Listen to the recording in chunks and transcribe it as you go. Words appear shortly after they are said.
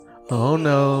Oh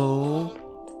no.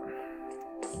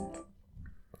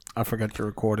 I forgot you're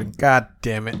recording. God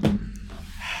damn it.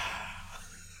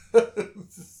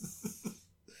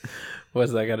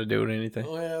 What's that got to do with anything?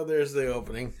 Well, there's the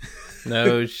opening.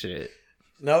 No shit.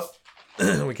 Nope.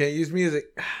 We can't use music.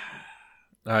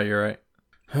 Oh, you're right.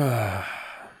 All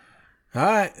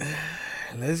right.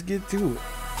 Let's get to it.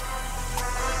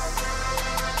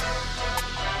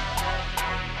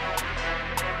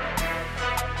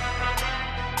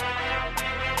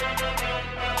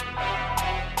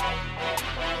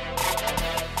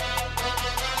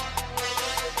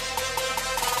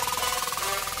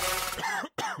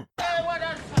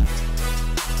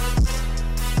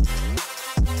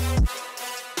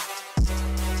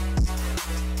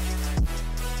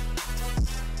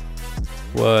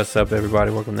 What's up, everybody?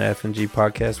 Welcome to FnG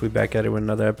Podcast. We back at it with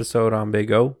another episode. I'm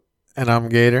Big O. And I'm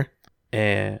Gator.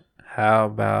 And how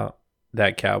about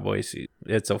that Cowboy season?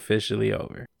 It's officially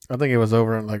over. I think it was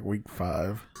over in like week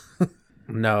 5.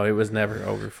 No, it was never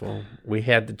over, fool. We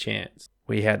had the chance.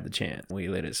 We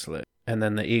let it slip. And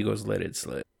then the Eagles let it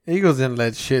slip. Eagles didn't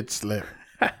let shit slip.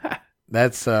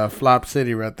 That's Flop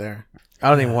City right there. I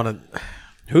don't even want to.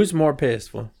 Who's more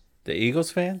pissed, fool? The Eagles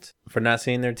fans for not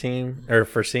seeing their team, or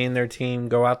for seeing their team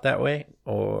go out that way,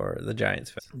 or the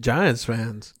Giants fans? Giants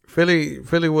fans.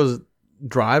 Philly was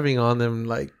driving on them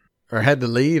or had the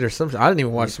lead or something. I didn't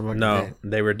even watch the game. No,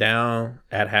 they were down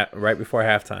at right before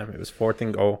halftime. It was 4th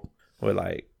and goal with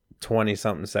like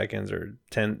 20-something seconds or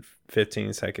 10,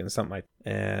 15 seconds, something like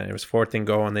that. And it was 4th and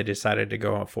goal, and they decided to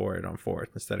go for it on 4th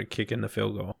instead of kicking the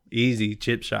field goal. Easy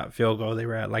chip shot field goal. They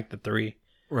were at like the 3.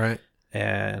 Right.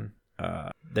 And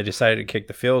they decided to kick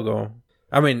the field goal.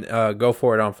 Go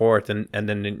for it on 4th, and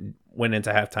then it went into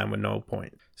halftime with no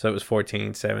point. So it was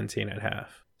 14-17 at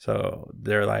half. So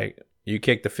they're like, you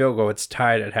kick the field goal, it's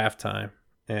tied at halftime.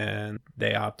 And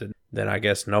they opted. Then I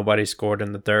guess nobody scored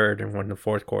in the third, and when the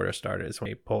fourth quarter started is when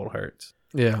he pulled Hurts.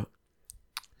 Yeah.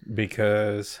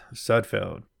 Because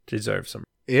Sudfeld deserves some.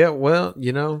 Yeah, well,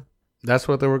 that's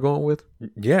what they were going with.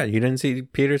 Yeah, you didn't see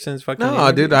Peterson's fucking...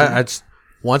 No, dude, I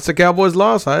once the Cowboys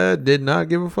lost, I did not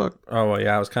give a fuck. Oh, well,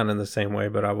 yeah, I was kind of the same way,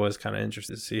 but I was kind of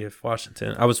interested to see if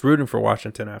Washington... I was rooting for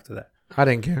Washington after that. I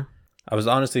didn't care. I was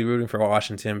honestly rooting for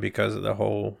Washington because of the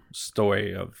whole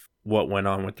story of what went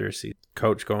on with their season.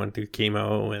 Coach going through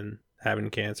chemo and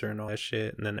having cancer and all that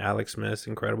shit, and then Alex Smith's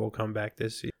incredible comeback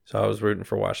this season. So I was rooting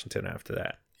for Washington after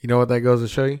that. You know what that goes to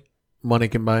show you? Money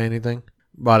can buy anything.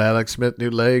 Bought Alex Smith new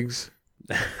legs.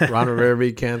 Ron Rivera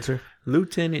beat cancer.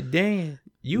 Lieutenant Dan,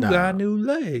 you got new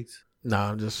legs. No,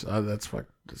 I'm just that's fuck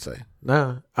to say.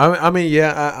 No,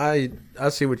 I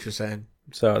see what you're saying.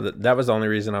 So that was the only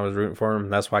reason I was rooting for him.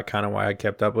 That's why I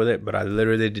kept up with it. But I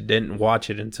literally didn't watch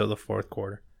it until the fourth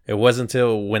quarter. It wasn't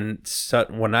until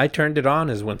when I turned it on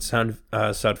is when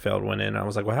Sudfeld went in. I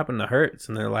was like, what happened to Hurts?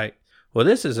 And they're like, well,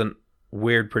 this is a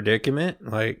weird predicament.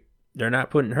 Like, they're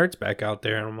not putting Hurts back out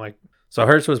there. And I'm like, so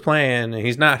Hurts was playing, and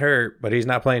he's not hurt, but he's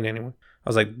not playing anymore. I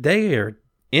was like, they are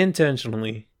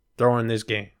intentionally throwing this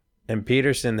game. And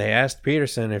they asked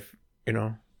Peterson if,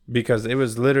 because it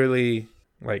was literally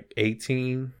like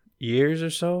 18 years or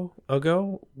so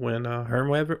ago when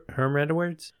Herm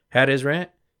Edwards had his rant.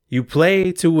 You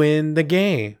play to win the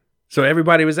game. So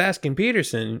everybody was asking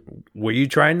Peterson, were you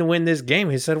trying to win this game?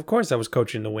 He said, of course I was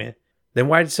coaching to win. Then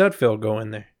why did Sudfeld go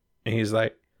in there? And he's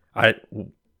like, I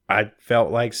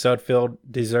felt like Sudfeld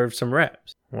deserved some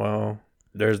reps. Well,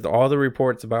 there's all the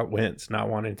reports about Wentz not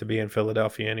wanting to be in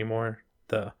Philadelphia anymore.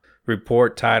 The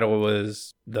report title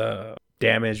was the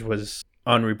damage was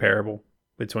unrepairable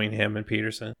between him and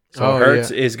Peterson. So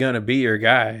Hurts is going to be your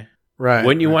guy. Right.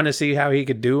 Wouldn't you want to see how he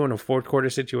could do in a fourth quarter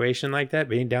situation like that,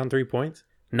 being down 3 points?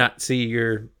 Not see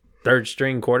your third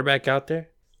string quarterback out there?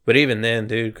 But even then,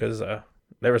 dude, because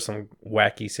there were some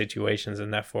wacky situations in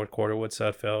that fourth quarter with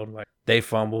Sudfeld. Like, they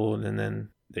fumbled, and then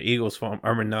the Eagles fumbled.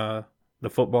 The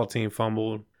football team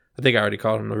fumbled. I think I already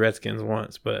called them the Redskins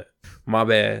once, but my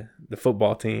bad. The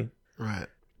football team. Right.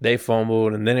 They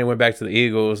fumbled, and then they went back to the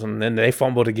Eagles, and then they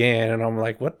fumbled again. And I'm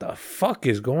like, what the fuck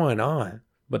is going on?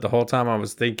 But the whole time I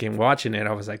was thinking, watching it,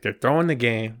 I was like, they're throwing the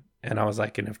game. And I was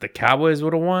like, and if the Cowboys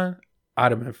would have won,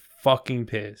 I'd have been fucking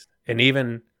pissed. And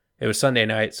even, it was Sunday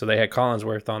night, so they had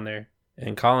Collinsworth on there.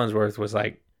 And Collinsworth was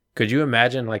like, could you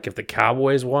imagine, like, if the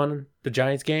Cowboys won the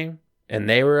Giants game and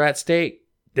they were at stake?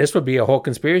 This would be a whole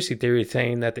conspiracy theory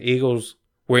saying that the Eagles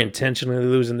were intentionally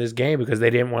losing this game because they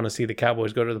didn't want to see the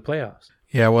Cowboys go to the playoffs.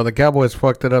 Yeah, well, the Cowboys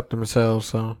fucked it up themselves,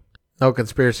 so no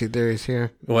conspiracy theories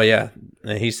here. Well, yeah.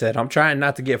 And he said, I'm trying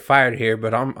not to get fired here,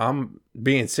 but I'm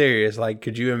being serious. Like,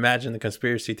 could you imagine the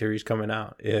conspiracy theories coming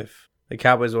out if the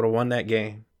Cowboys would have won that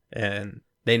game and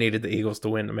they needed the Eagles to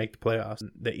win to make the playoffs.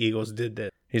 The Eagles did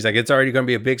that. He's like, it's already going to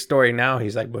be a big story now.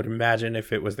 He's like, but imagine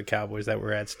if it was the Cowboys that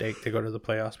were at stake to go to the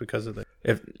playoffs because of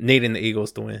if needing the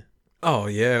Eagles to win. Oh,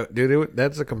 yeah, dude,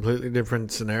 that's a completely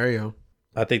different scenario.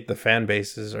 I think the fan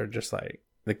bases are just like,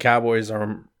 the Cowboys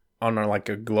are on like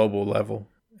a global level,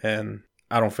 and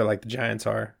I don't feel like the Giants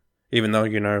are. Even though,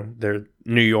 they're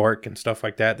New York and stuff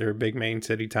like that. They're a big main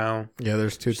city town. Yeah,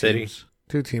 there's two teams.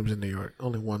 Two teams in New York.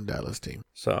 Only one Dallas team.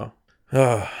 So,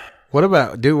 what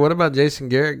about Jason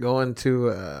Garrett going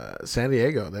to San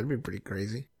Diego? That'd be pretty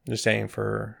crazy. You're saying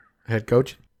for head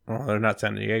coach? Well, they're not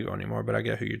San Diego anymore, but I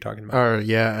get who you're talking about. Or,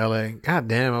 yeah, LA. God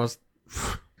damn, I was...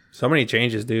 So many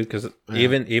changes, dude, because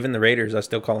even the Raiders, I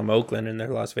still call them Oakland, and they're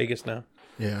Las Vegas now.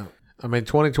 Yeah. I mean,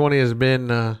 2020 has been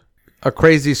a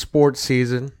crazy sports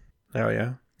season. Oh,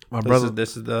 yeah.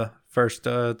 This is the first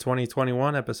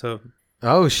 2021 episode.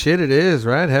 Oh, shit, it is,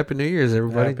 right? Happy New Year's,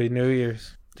 everybody. Happy New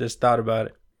Year's. Just thought about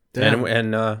it. Damn.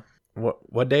 And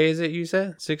what day is it, you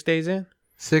said? 6 days in?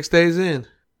 6 days in.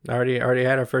 Already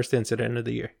had our first incident of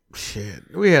the year. Shit.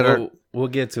 We'll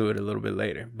get to it a little bit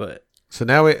later, but... So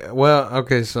now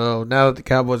so now that the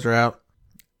Cowboys are out,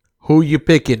 who you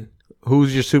picking?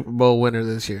 Who's your Super Bowl winner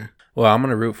this year? Well, I'm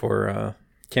gonna root for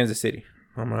Kansas City.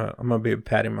 I'm gonna be a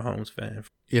Patty Mahomes fan.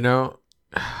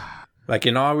 Like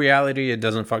in all reality, it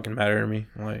doesn't fucking matter to me.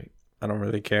 Like I don't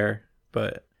really care.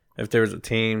 But if there was a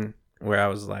team where I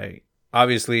was like,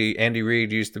 obviously Andy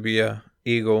Reid used to be a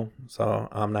Eagle, so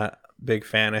I'm not a big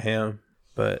fan of him.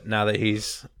 But now that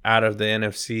he's out of the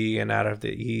NFC and out of the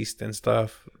East and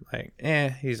stuff, like,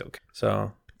 he's okay.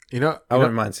 So, I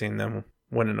wouldn't mind seeing them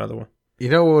win another one. You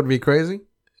know what would be crazy?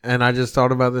 And I just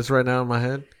thought about this right now in my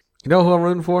head. You know who I'm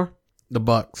rooting for? The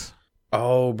Bucks.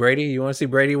 Oh, Brady? You want to see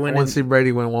Brady win? I want to see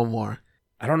Brady win one more.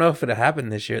 I don't know if it'll happen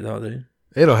this year, though, dude.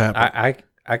 It'll happen.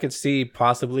 I could see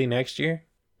possibly next year,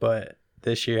 but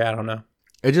this year, I don't know.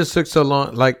 It just took so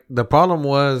long. Like, the problem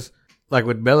was, like,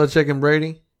 with Belichick and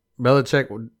Brady,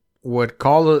 Belichick would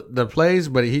call the plays,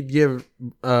 but he'd give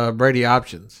Brady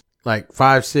options. Like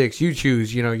 5, 6, you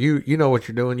choose. You know what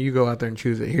you're doing. You go out there and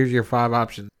choose it. Here's your 5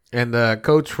 options. And the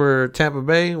coach for Tampa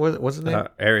Bay, what's his name?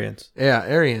 Arians. Yeah,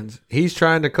 Arians. He's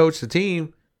trying to coach the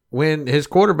team when his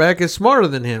quarterback is smarter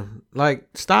than him. Like,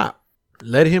 stop.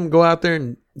 Let him go out there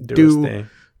and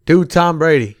do Tom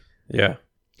Brady. Yeah.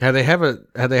 Have they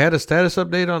had a status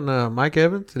update on Mike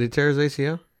Evans? Did he tear his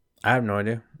ACL? I have no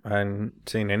idea. I hadn't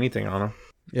seen anything on him.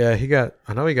 Yeah,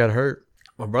 I know he got hurt.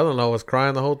 My brother-in-law was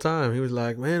crying the whole time. He was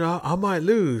like, man, I might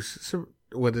lose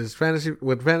with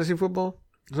fantasy football.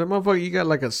 I was like, motherfucker, you got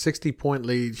like a 60-point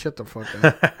lead. Shut the fuck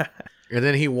up. And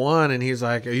then he won, and he's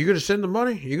like, are you going to send the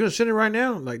money? Are you going to send it right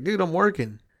now? I'm like, dude, I'm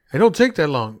working. It don't take that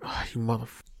long. Oh, you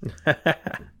motherfucker.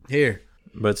 Here.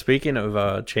 But speaking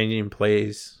of changing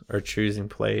plays or choosing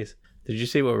plays, did you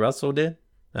see what Russell did?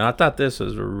 And I thought this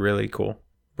was really cool.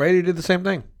 Brady did the same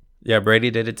thing. Yeah, Brady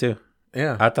did it too.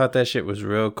 Yeah. I thought that shit was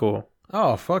real cool.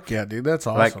 Oh, fuck yeah, dude. That's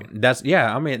awesome.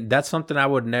 Like, that's something I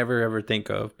would never ever think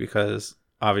of because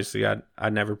obviously I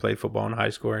never played football in high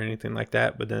school or anything like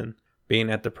that. But then being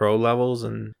at the pro levels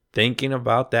and thinking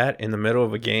about that in the middle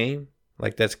of a game,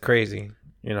 like that's crazy.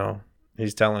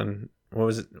 He's telling, what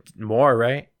was it, Moore,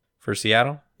 right? For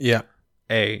Seattle? Yeah.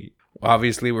 Hey,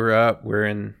 obviously we're up. We're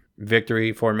in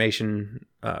victory formation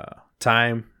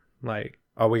time. Like,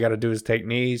 all we got to do is take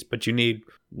knees, but you need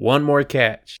one more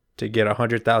catch to get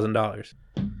 $100,000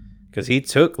 because he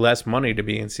took less money to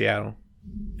be in Seattle.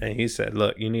 And he said,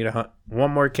 look, you need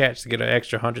one more catch to get an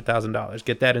extra $100,000.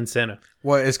 Get that incentive.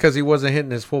 Well, it's because he wasn't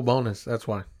hitting his full bonus. That's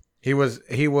why. He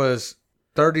was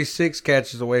 36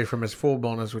 catches away from his full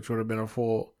bonus, which would have been a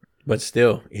full. But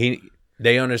still,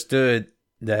 they understood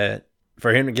that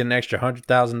for him to get an extra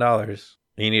 $100,000,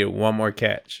 he needed one more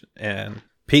catch. And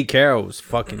Pete Carroll was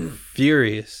fucking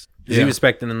furious. He was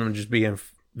expecting them to just be in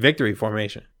victory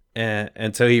formation. And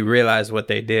until he realized what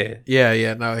they did.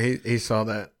 Yeah, no, he saw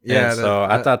that. Yeah, so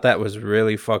I thought that was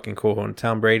really fucking cool. And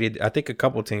Tom Brady, I think a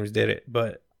couple teams did it,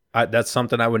 but that's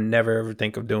something I would never ever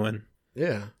think of doing.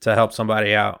 Yeah, to help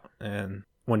somebody out. And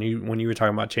when you were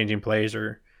talking about changing plays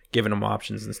or giving them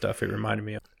options and stuff, it reminded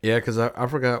me of. Yeah, because I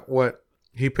forgot what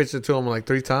he pitched it to him like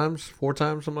 3 times, 4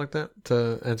 times, something like that,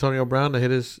 to Antonio Brown to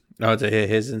hit his. Oh, to hit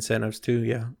his incentives too.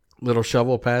 Yeah, little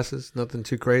shovel passes, nothing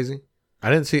too crazy. I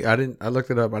looked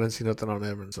it up. I didn't see nothing on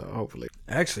Evans, so hopefully.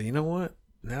 Actually, you know what?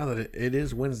 Now that it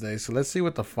is Wednesday, so let's see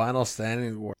what the final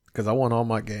standings were. Because I won all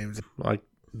my games. Like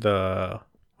what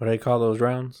do they call those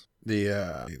rounds?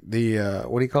 The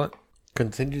what do you call it?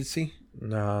 Contingency?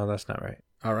 No, that's not right.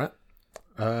 All right.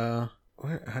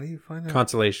 How do you find that?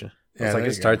 Consolation. Yeah, it's like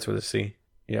it starts with a C.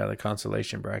 Yeah, the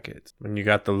consolation brackets. When you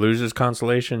got the losers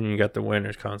consolation and you got the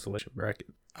winners consolation bracket.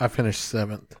 I finished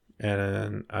 7th. And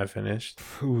then I finished.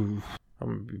 Ooh. I'm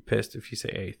going to be pissed if you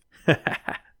say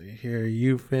 8th. Here,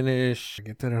 you finish.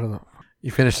 Get that out of the.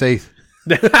 You finished 8th.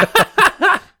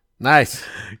 Nice.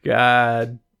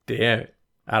 God damn it.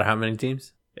 Out of how many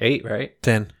teams? 8, right?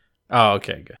 10. Oh,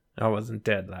 okay, good. I wasn't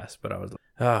dead last, but I was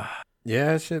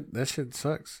Yeah, that shit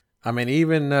sucks. I mean,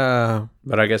 even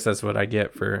but I guess that's what I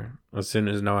get for as soon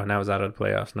as knowing I was out of the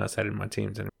playoffs, not setting my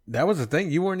teams anymore. that was the thing.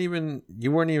 You weren't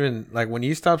even like when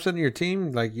you stopped setting your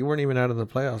team, like you weren't even out of the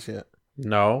playoffs yet.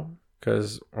 No,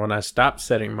 because when I stopped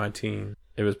setting my team,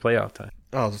 it was playoff time.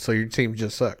 Oh, so your team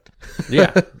just sucked.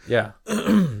 Yeah.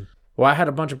 Well, I had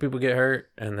a bunch of people get hurt,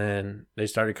 and then they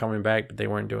started coming back, but they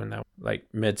weren't doing that like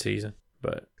mid-season.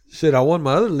 But Shit, I won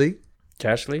my other league.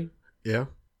 cash league, Yeah,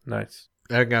 nice.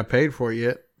 I haven't got paid for it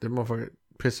yet. That motherfucker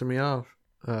pissing me off.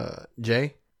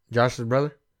 Jay, Josh's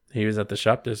brother. He was at the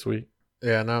shop this week.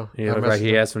 Yeah, I know. He looked like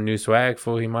he had some new swag.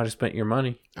 Fool, he might have spent your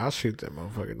money. I'll shoot that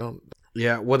motherfucker. Don't.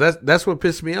 Yeah, well, that's what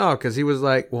pissed me off because he was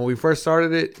like, when we first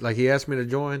started it, like he asked me to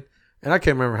join, and I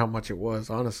can't remember how much it was,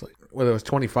 honestly, whether it was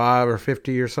 25 or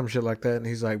 50 or some shit like that. And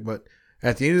he's like, but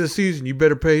at the end of the season, you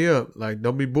better pay up. Like,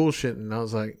 don't be bullshitting. And I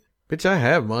was like, bitch, I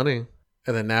have money.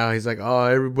 And then now he's like, oh,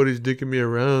 everybody's dicking me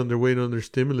around. They're waiting on their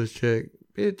stimulus check.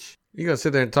 Bitch, you gonna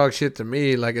sit there and talk shit to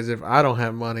me like as if I don't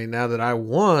have money now that I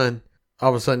won. All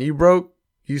of a sudden, you broke.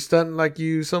 You stunting like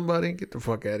you somebody. Get the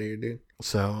fuck out of here, dude.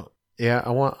 So, yeah,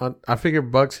 I figure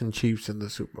Bucks and Chiefs in the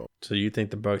Super Bowl. So you think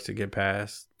the Bucks would get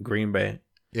past Green Bay?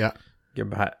 Yeah. Get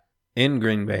by in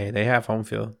Green Bay. They have home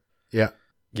field. Yeah.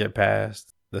 Get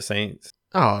past the Saints.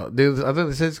 Oh, dude, I think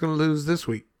the Saints are going to lose this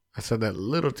week. I said that a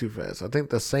little too fast. I think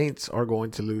the Saints are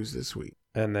going to lose this week.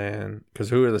 And then, because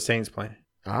who are the Saints playing?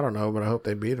 I don't know, but I hope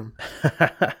they beat them.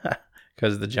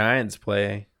 Because the Giants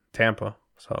play Tampa.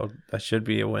 So that should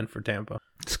be a win for Tampa.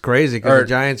 It's crazy because the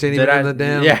Giants ain't even in the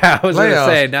damn I was going to playoffs.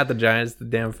 say, not the Giants, the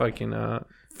damn fucking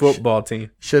football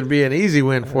team. Should be an easy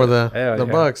win for the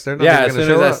Bucks. They're not even going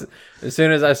to show up. As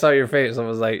soon as I saw your face, I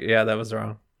was like, yeah, that was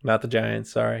wrong. Not the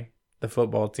Giants, sorry. The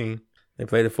football team. They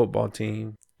play the football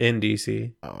team in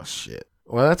D.C. Oh, shit.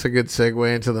 Well, that's a good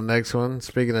segue into the next one.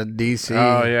 Speaking of D.C.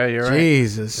 Oh, yeah, you're right.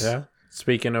 Jesus. Yeah.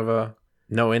 Speaking of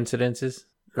no incidences.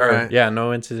 Right. Yeah, no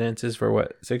incidences for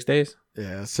what, 6 days?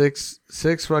 Yeah, six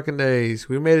fucking days.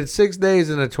 We made it 6 days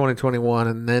into 2021,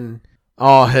 and then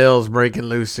all hell's breaking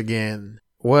loose again.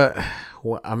 What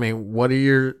I mean, what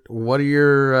are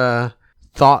your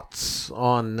thoughts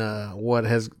on what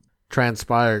has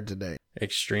transpired today?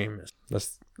 Extremist.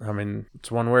 It's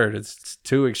one word. It's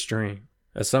too extreme.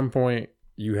 At some point,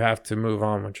 you have to move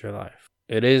on with your life.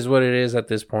 It is what it is at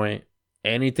this point.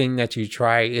 Anything that you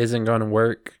try isn't going to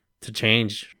work to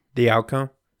change the outcome.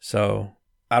 So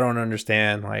I don't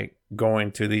understand like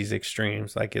going to these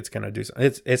extremes. Like it's going to do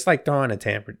something. It's like throwing a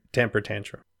temper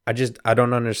tantrum. I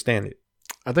don't understand it.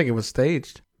 I think it was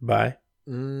staged by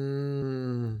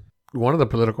one of the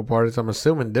political parties. I'm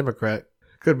assuming Democrat.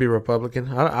 Could be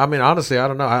Republican. I mean, honestly, I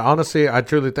don't know. I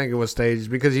truly think it was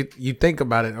staged because you think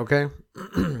about it, okay?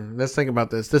 Let's think about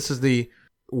this. This is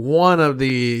one of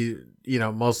the,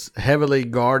 most heavily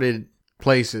guarded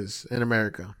places in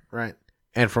America, right?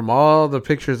 And from all the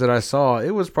pictures that I saw,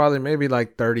 it was probably maybe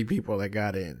like 30 people that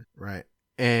got in, right?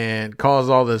 And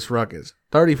caused all this ruckus.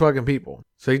 30 fucking people.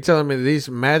 So you're telling me these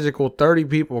magical 30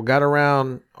 people got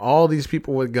around all these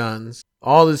people with guns,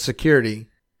 all this security,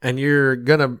 and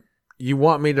you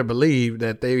want me to believe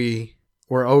that they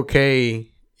were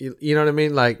okay. You know what I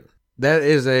mean? Like, that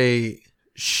is a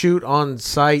shoot on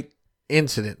sight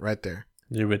incident right there.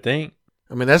 You would think.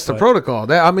 I mean, that's the protocol.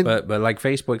 But like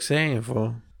Facebook's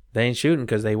saying, they ain't shooting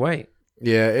because they white.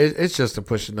 Yeah, it's just to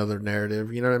push another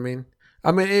narrative. You know what I mean?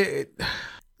 I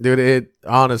mean,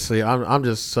 honestly, I'm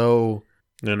just so.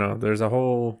 There's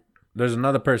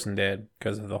another person dead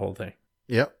because of the whole thing.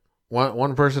 Yep,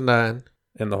 one person died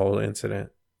in the whole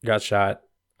incident. Got shot.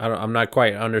 I'm not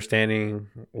quite understanding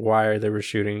why they were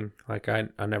shooting. Like I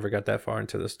never got that far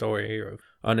into the story or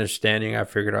understanding. I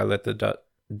figured I'd let the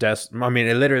dust. I mean,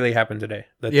 it literally happened today.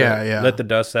 Let the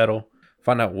dust settle.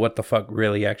 Find out what the fuck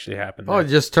really actually happened. Oh,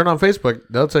 just turn on Facebook.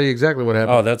 They'll tell you exactly what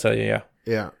happened. Oh, they'll tell you. Yeah.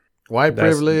 Yeah. White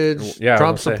privilege. Yeah,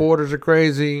 Trump supporters are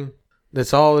crazy.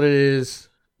 That's all it is.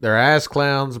 They're ass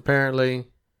clowns, apparently.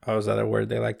 Oh, is that a word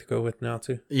they like to go with now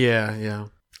too? Yeah.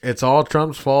 It's all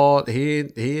Trump's fault.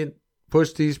 He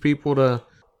pushed these people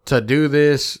to do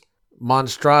this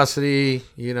monstrosity.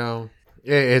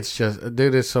 It's just,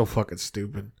 dude, it's so fucking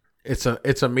stupid. It's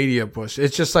a media push.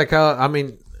 It's just like how, I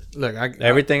mean, look,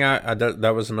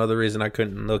 that was another reason I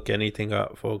couldn't look anything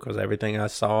up for, because everything I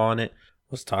saw on it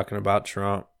was talking about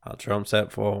Trump, how Trump's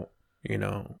at fault. You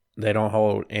know, they don't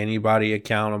hold anybody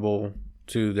accountable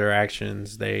to their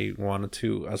actions. They wanted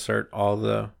to assert all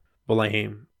the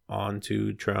blame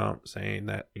onto Trump, saying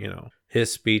that, you know,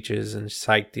 his speeches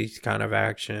incite these kind of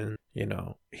action. You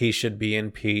know, he should be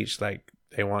impeached. Like,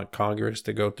 they want Congress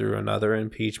to go through another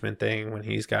impeachment thing when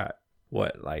he's got,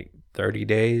 what, like 30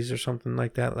 days or something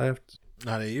like that left?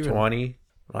 Not even 20.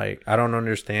 Like, I don't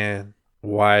understand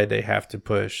why they have to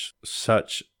push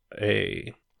such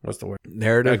a, what's the word?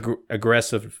 narrative.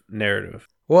 Aggressive narrative.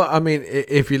 Well, I mean,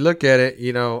 if you look at it,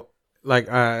 you know, like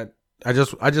I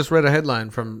just read a headline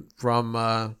from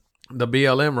the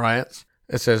BLM riots.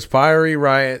 It says fiery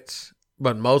riots,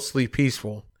 but mostly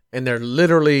peaceful, and they're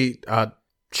literally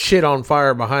shit on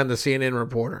fire behind the CNN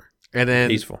reporter. And then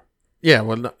Peaceful. Yeah,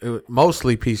 well, no, it was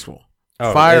mostly peaceful.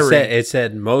 Oh, Fiery. It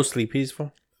said mostly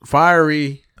peaceful.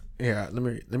 Fiery. Yeah, let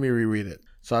me reread it.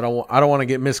 So I don't want to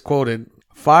get misquoted.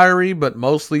 Fiery but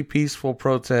mostly peaceful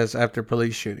protests after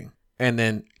police shooting, and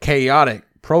then chaotic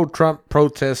pro-Trump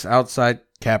protests outside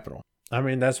Capitol. I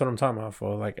mean, that's what I'm talking about,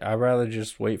 for. Like, I'd rather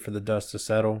just wait for the dust to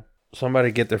settle.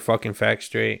 Somebody get their fucking facts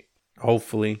straight.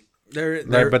 Hopefully,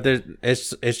 but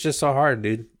it's just so hard,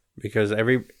 dude. Because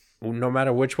no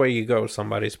matter which way you go,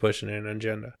 somebody's pushing an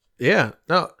agenda. Yeah,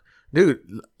 no, dude.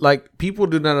 Like, people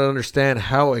do not understand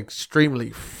how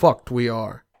extremely fucked we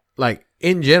are. Like,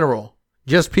 in general,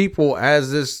 just people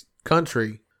as this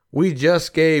country, we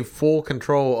just gave full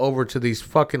control over to these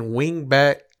fucking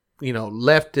wingback, you know,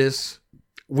 leftists.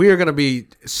 We are going to be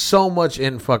so much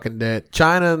in fucking debt.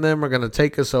 China and them are going to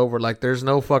take us over like there's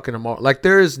no fucking tomorrow. Like,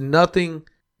 there is nothing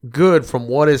good from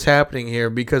what is happening here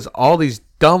because all these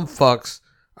dumb fucks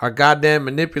are goddamn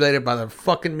manipulated by the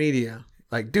fucking media.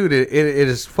 Like, dude, it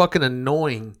is fucking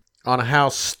annoying on how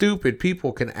stupid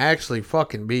people can actually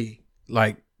fucking be.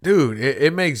 Like, dude,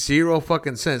 it makes zero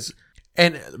fucking sense.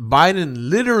 And Biden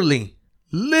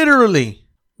literally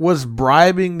was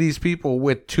bribing these people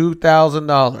with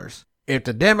 $2,000. If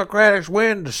the Democrats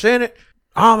win the Senate,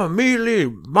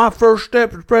 my first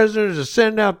step as president is to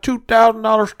send out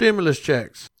 $2,000 stimulus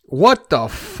checks. What the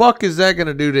fuck is that going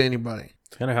to do to anybody?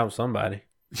 It's going to help somebody.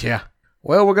 Yeah.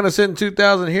 Well, we're going to send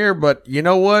 2,000 here, but you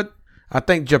know what? I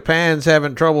think Japan's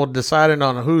having trouble deciding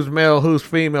on who's male, who's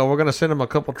female. We're going to send them a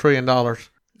couple $1 trillion.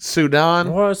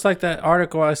 Sudan. Well, it's like that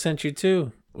article I sent you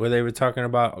too, where they were talking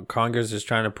about Congress is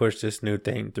trying to push this new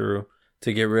thing through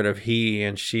to get rid of he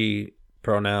and she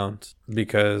pronouns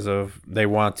because they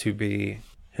want to be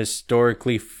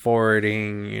historically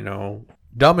forwarding, you know,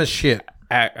 dumb as shit.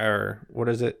 Or what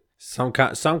is it? Some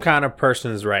kind of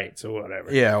person's rights or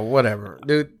whatever. Yeah, whatever,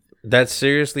 dude. That's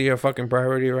seriously a fucking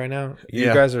priority right now. You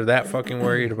guys are that fucking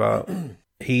worried about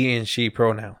he and she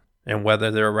pronoun and whether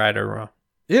they're right or wrong.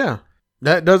 Yeah,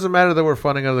 that doesn't matter that we're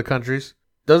funding other countries.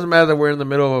 Doesn't matter that we're in the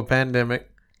middle of a pandemic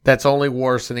that's only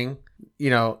worsening. You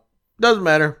know, doesn't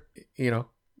matter. You know,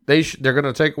 they're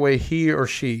gonna take away he or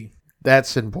she.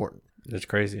 That's important. That's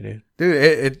crazy, dude.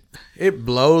 Dude, it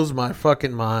blows my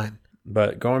fucking mind.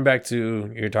 But going back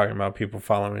to, you're talking about people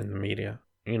following the media,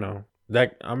 you know,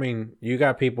 you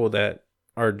got people that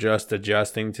are just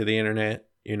adjusting to the internet,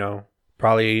 you know,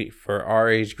 probably for our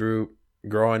age group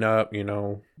growing up, you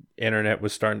know, internet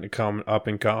was starting to come up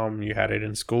and come. You had it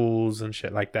in schools and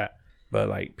shit like that. But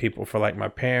like people for like my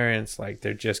parents, like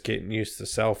they're just getting used to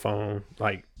cell phone,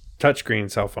 like touchscreen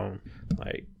cell phone,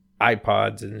 like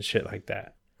iPods and shit like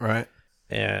that. Right.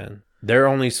 And their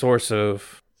only source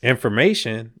of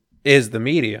information is the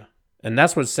media. And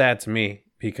that's what's sad to me,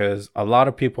 because a lot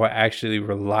of people actually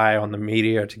rely on the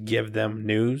media to give them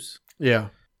news. Yeah.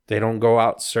 They don't go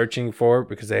out searching for it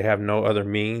because they have no other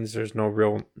means. There's no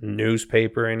real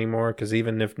newspaper anymore, because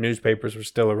even if newspapers were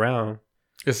still around,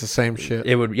 it's the same shit.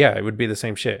 It would be the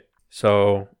same shit.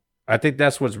 So I think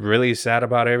that's what's really sad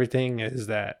about everything, is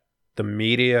that the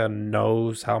media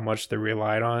knows how much they're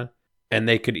relied on, and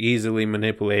they could easily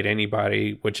manipulate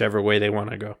anybody whichever way they want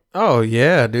to go. Oh,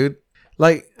 yeah, dude.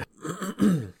 Like,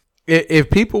 if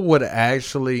people would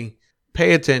actually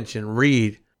pay attention,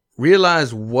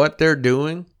 realize what they're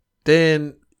doing,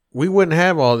 then we wouldn't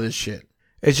have all this shit.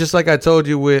 It's just like I told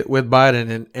you with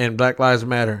Biden and Black Lives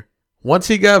Matter. Once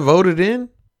he got voted in,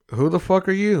 who the fuck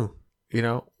are you? You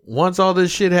know, once all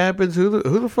this shit happens, who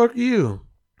the fuck are you?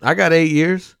 I got 8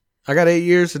 years. I got 8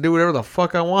 years to do whatever the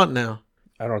fuck I want now.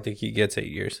 I don't think he gets 8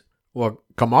 years. Well,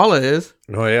 Kamala is.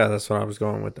 Oh, yeah, that's what I was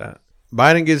going with that.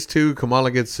 Biden gets 2,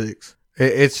 Kamala gets 6.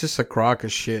 It's just a crock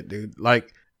of shit, dude.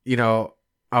 Like, you know,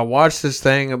 I watched this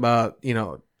thing about, you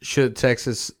know, should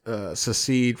Texas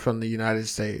secede from the United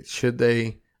States? Should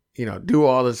they, you know, do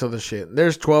all this other shit?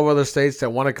 There's 12 other states that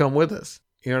want to come with us.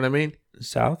 You know what I mean?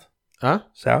 South? Huh?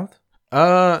 South?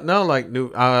 No, like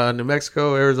New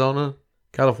Mexico, Arizona,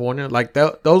 California. Like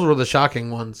those were the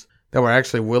shocking ones that were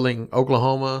actually willing.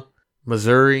 Oklahoma,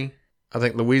 Missouri, I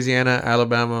think Louisiana,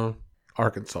 Alabama,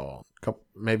 Arkansas,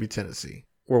 maybe Tennessee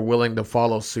were willing to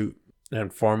follow suit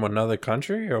and form another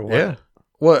country or what? Yeah.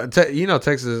 Well,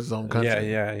 Texas is its own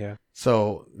country. Yeah.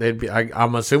 So they'd be.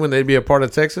 I'm assuming they'd be a part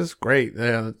of Texas. Great.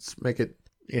 Yeah, let's make it.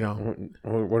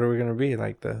 What are we gonna be,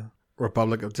 like the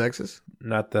Republic of Texas?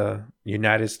 Not the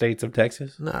United States of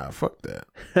Texas? Nah, fuck that.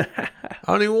 I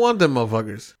don't even want them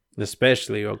motherfuckers.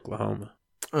 Especially Oklahoma.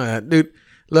 Dude,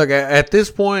 look, at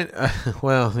this point,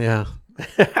 well, yeah.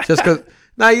 Just because,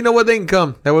 you know what? They can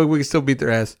come. That way we can still beat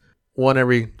their ass. One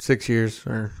every 6 years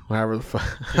or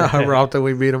however often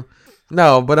we beat them.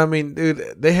 No, but I mean, dude,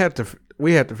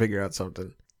 we have to figure out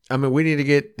something. I mean, we need to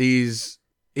get these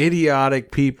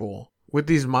idiotic people with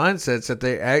these mindsets that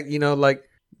they act, like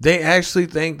they actually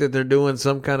think that they're doing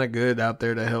some kind of good out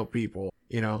there to help people,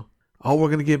 Oh, we're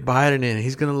going to get Biden in.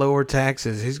 He's going to lower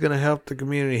taxes. He's going to help the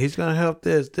community. He's going to help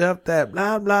this, help that,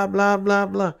 blah, blah, blah, blah,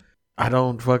 blah. I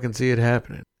don't fucking see it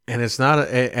happening. And it's not,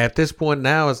 at this point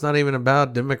now, it's not even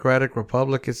about Democratic,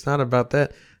 Republic. It's not about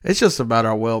that. It's just about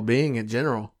our well-being in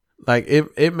general. Like,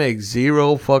 it makes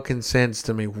zero fucking sense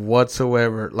to me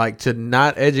whatsoever. Like, to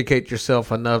not educate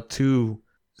yourself enough to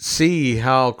see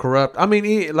how corrupt. I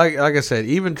mean, like I said,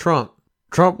 even Trump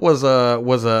was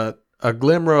a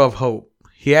glimmer of hope.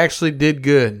 He actually did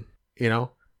good,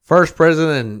 First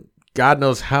president in God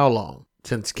knows how long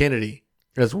since Kennedy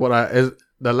is what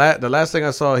the last thing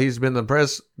I saw. He's been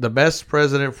the best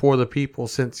president for the people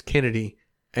since Kennedy,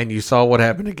 and you saw what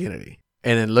happened to Kennedy.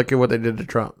 And then look at what they did to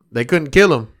Trump. They couldn't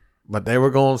kill him, but they were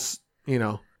going,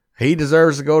 he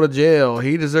deserves to go to jail.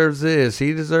 He deserves this.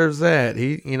 He deserves that.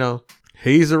 He's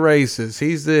a racist.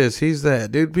 He's this. He's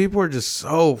that. Dude, people are just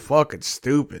so fucking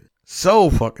stupid.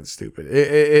 So fucking stupid.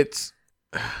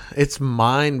 It's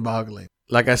mind-boggling.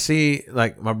 Like, I see,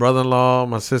 like, my brother-in-law,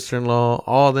 my sister-in-law,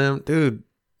 all of them. Dude,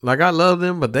 like, I love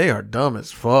them, but they are dumb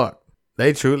as fuck.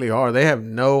 They truly are. They have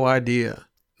no idea.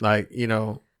 Like,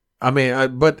 I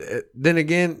mean, but then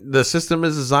again, the system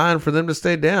is designed for them to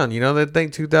stay down. They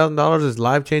think $2,000 is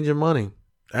life-changing money.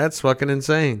 That's fucking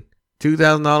insane.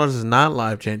 $2,000 is not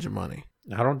life-changing money.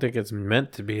 I don't think it's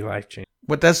meant to be life-changing.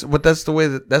 But that's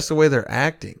the way they're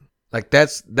acting. Like,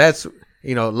 that's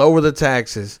lower the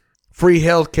taxes, free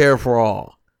health care for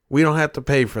all. We don't have to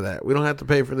pay for that. We don't have to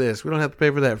pay for this. We don't have to pay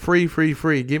for that. Free.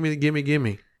 Give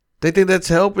me. They think that's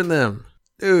helping them.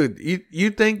 Dude,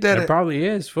 you think that... It probably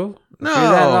is, fool.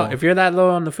 No. If you're that low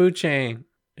on the food chain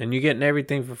and you're getting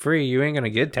everything for free, you ain't going to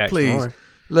get taxed more.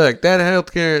 Look, that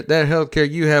healthcare,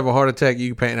 you have a heart attack,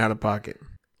 you paying out of pocket.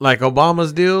 Like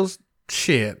Obama's deals,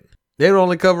 shit. They would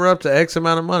only cover up to X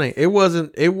amount of money. It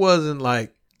wasn't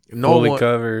like normal. Fully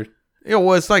covered.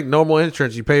 It's like normal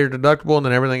insurance. You pay your deductible and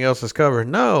then everything else is covered.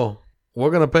 No,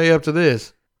 we're going to pay up to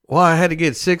this. Well, I had to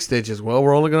get 6 stitches. Well,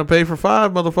 we're only going to pay for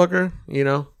 5, motherfucker.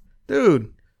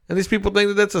 Dude. And these people think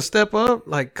that that's a step up.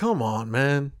 Like, come on,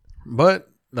 man. But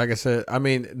like I said, I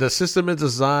mean, the system is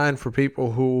designed for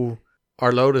people who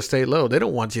are low to stay low. They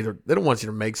don't want you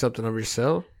to make something of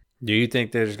yourself. Do you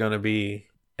think there's going to be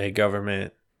a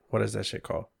government, what is that shit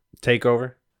called?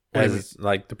 Takeover? As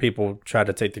like the people try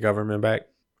to take the government back?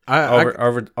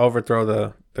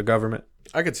 Overthrow the government?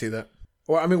 I could see that.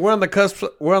 Well, I mean, we're on the cusp.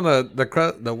 We're on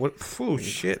the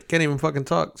shit. Can't even fucking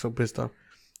talk. So pissed off.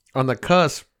 On the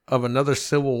cusp of another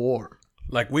civil war.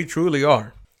 Like, we truly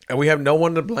are. And we have no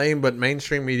one to blame but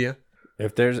mainstream media.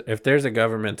 If there's a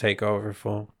government takeover,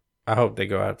 fool, I hope they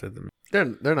go after them.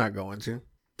 They're not going to.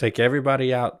 Take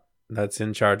everybody out that's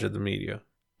in charge of the media.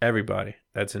 Everybody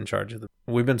that's in charge of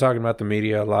We've been talking about the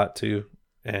media a lot too.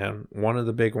 And one of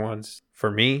the big ones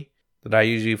for me that I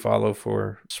usually follow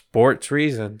for sports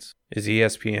reasons is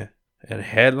ESPN. And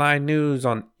headline news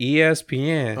on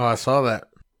ESPN. Oh, I saw that.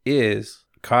 Is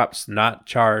cops not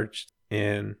charged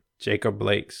in Jacob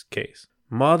Blake's case.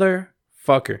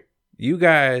 Motherfucker. You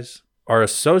guys are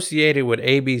associated with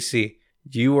ABC.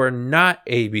 You are not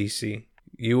ABC.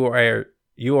 You are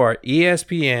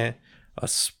ESPN, a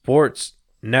sports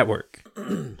network.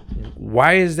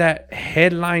 Why is that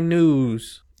headline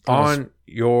news on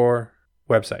your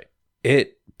website?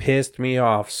 It pissed me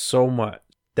off so much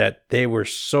that they were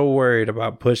so worried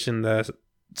about pushing the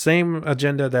same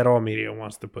agenda that all media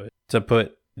wants to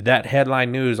put that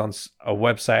headline news on a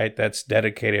website that's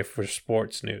dedicated for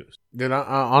sports news. Dude, I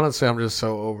honestly, I'm just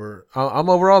so over. I'm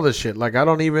over all this shit. Like,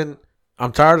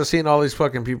 I'm tired of seeing all these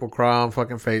fucking people cry on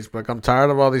fucking Facebook. I'm tired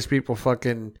of all these people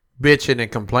fucking bitching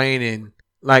and complaining.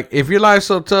 Like, if your life's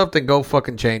so tough, then go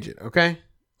fucking change it, okay?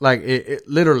 Like, it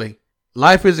literally,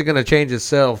 life isn't going to change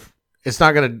itself it's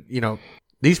not going to,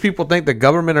 these people think the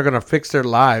government are going to fix their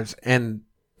lives, and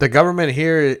the government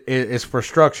here is for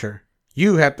structure.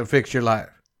 You have to fix your life.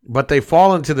 But they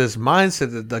fall into this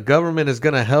mindset that the government is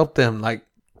going to help them. Like,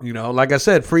 like I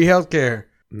said, free healthcare.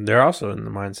 They're also in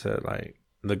the mindset like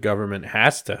the government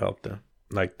has to help them.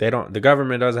 Like the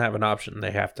government doesn't have an option.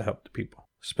 They have to help the people,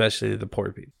 especially the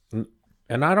poor people.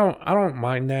 And I don't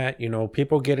mind that,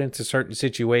 people get into certain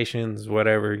situations,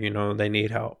 whatever, they need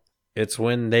help. It's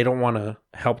when they don't want to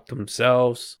help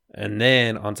themselves. And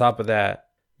then on top of that,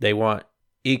 they want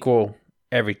equal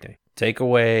everything. Take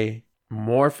away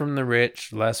more from the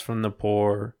rich, less from the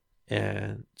poor.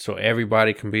 And so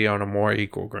everybody can be on a more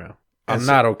equal ground. I'm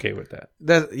not okay with that.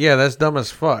 That's dumb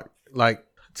as fuck. Like,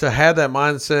 to have that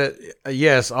mindset,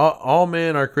 yes, all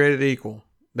men are created equal.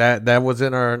 That was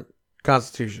in our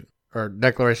Constitution or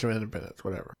Declaration of Independence,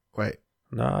 whatever. Wait.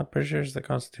 No, I'm pretty sure it's the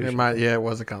Constitution. It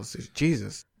was the Constitution.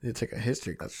 Jesus. You take a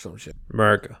history class or some shit.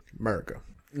 America.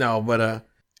 No, but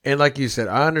and like you said,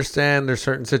 I understand there's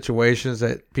certain situations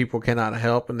that people cannot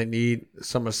help and they need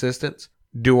some assistance.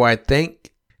 Do I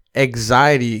think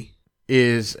anxiety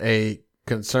is a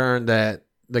concern that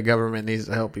the government needs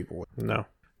to help people with? No.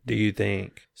 Do you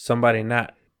think somebody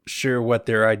not sure what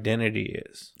their identity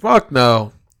is? Fuck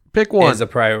no. Pick one. Is a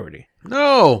priority.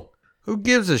 No. Who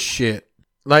gives a shit?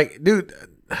 Like, dude.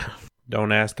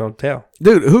 Don't ask, don't tell.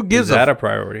 Dude, who gives is that a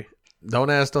priority? Don't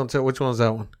ask, don't tell. Which one's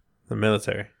that one? The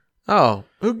military. Oh,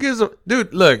 who gives a...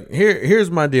 Dude, look, here's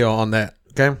my deal on that,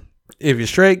 okay? If you're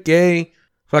straight, gay,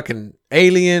 fucking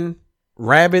alien,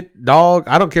 rabbit, dog,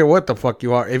 I don't care what the fuck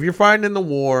you are. If you're fighting in the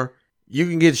war, you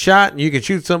can get shot and you can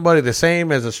shoot somebody the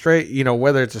same as a straight,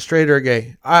 whether it's a straight or a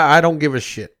gay. I don't give a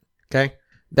shit, okay?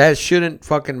 That shouldn't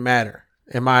fucking matter,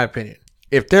 in my opinion.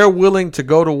 If they're willing to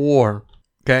go to war,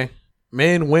 okay?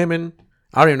 Men, women,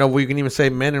 I don't even know if we can even say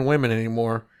men and women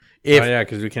anymore.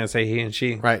 Because we can't say he and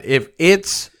she. Right. If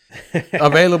it's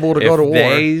available to go to war.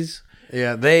 Theys.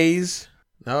 Yeah, theys.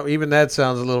 No, even that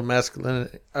sounds a little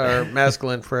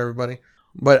masculine for everybody.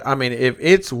 But, I mean, if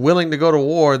it's willing to go to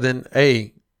war, then,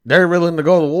 hey, they're willing to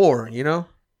go to war,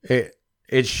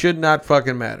 It should not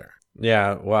fucking matter.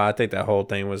 Yeah, well, I think that whole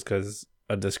thing was because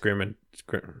of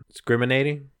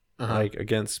discriminating. Like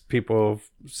against people of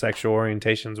sexual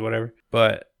orientations, whatever.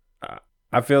 But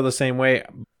I feel the same way.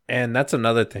 And that's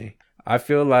another thing. I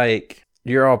feel like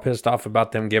you're all pissed off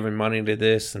about them giving money to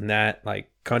this and that,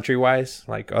 like country-wise,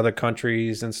 like other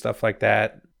countries and stuff like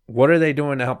that. What are they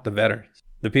doing to help the veterans?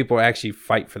 The people who actually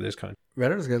fight for this country.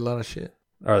 Veterans get a lot of shit.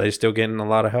 Are they still getting a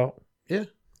lot of help? Yeah.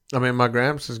 I mean, my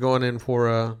gramps is going in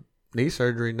for knee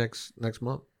surgery next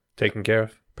month. Taken care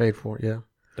of? Paid for, yeah.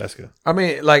 That's good. I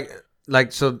mean,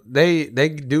 so they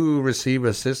do receive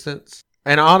assistance,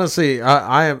 and honestly,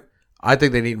 I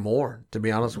think they need more. To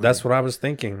be honest with you, that's what I was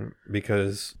thinking,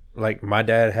 because like my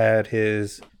dad had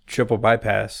his triple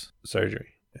bypass surgery,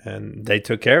 and they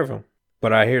took care of him.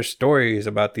 But I hear stories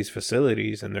about these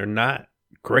facilities, and they're not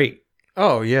great.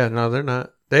 Oh yeah, no, they're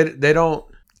not. They don't.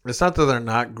 It's not that they're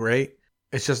not great.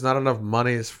 It's just not enough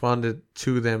money is funded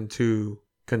to them to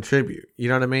contribute. You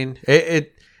know what I mean?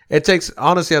 It takes,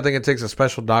 honestly, I think it takes a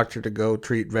special doctor to go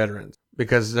treat veterans,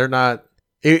 because they're not,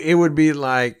 it would be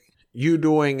like you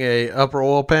doing a upper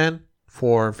oil pan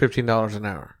for $15 an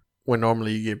hour when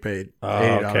normally you get paid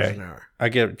 $80 an hour. I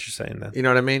get what you're saying then. You know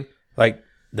what I mean? Like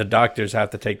the doctors have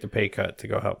to take the pay cut to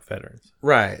go help veterans.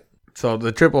 Right. So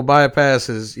the triple bypass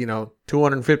is,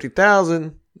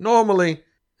 $250,000 normally,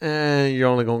 and you're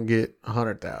only going to get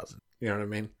 $100,000. You know what I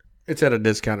mean? It's at a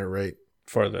discounted rate.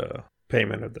 For the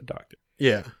payment of the doctor.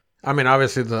 Yeah. I mean,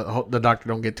 obviously the doctor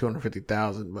don't get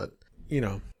 $250,000, but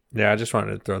Yeah, I just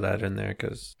wanted to throw that in there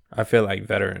because I feel like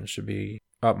veterans should be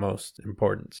utmost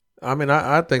importance. I mean,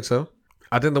 I think so.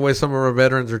 I think the way some of our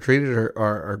veterans are treated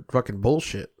are fucking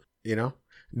bullshit.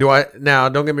 Now,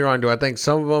 don't get me wrong. Do I think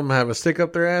some of them have a stick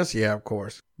up their ass? Yeah, of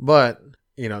course. But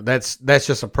that's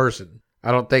just a person.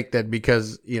 I don't think that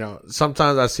because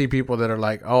sometimes I see people that are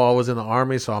like, oh, I was in the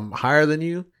army, so I'm higher than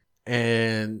you,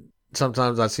 and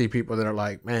sometimes I see people that are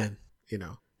like, man,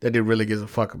 that dude really gives a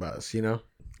fuck about us,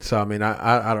 So, I mean,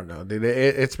 I don't know, dude.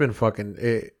 It's been fucking,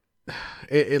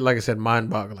 it like I said,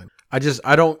 mind-boggling.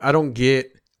 I don't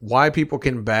get why people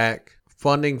can back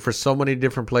funding for so many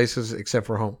different places except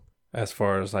for home. As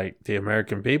far as like the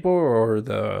American people or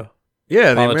the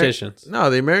politicians?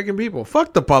 The American people.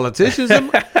 Fuck the politicians.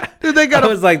 Dude, they got. I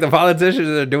was like, the politicians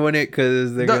are doing it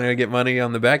because they're gonna get money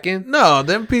on the back end. No,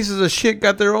 them pieces of shit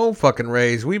got their own fucking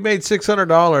raise. We made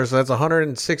 $600. So that's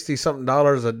 $160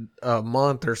 something a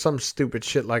month or some stupid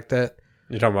shit like that.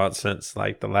 You're talking about since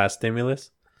like the last stimulus?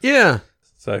 Yeah.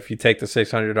 So if you take the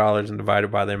 $600 and divide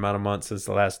it by the amount of months since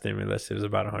the last stimulus, it was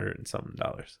about $100 and something.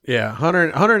 Yeah,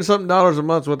 100 and something dollars a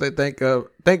month is what they think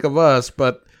of us,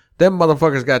 but them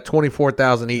motherfuckers got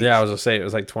 24,000 each. Yeah, I was gonna say it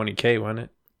was like $20K, wasn't it?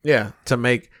 Yeah, to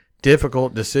make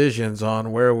difficult decisions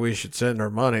on where we should send our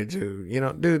money to. You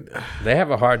know, dude, They have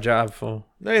a hard job, fool.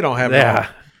 they don't have Yeah. no.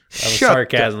 That was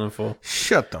sarcasm, fool.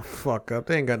 Shut the fuck up.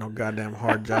 They ain't got no goddamn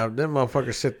hard job. Them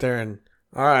motherfuckers sit there and,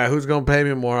 all right, who's gonna pay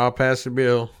me more? I'll pass the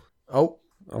bill. Oh.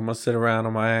 I'm gonna sit around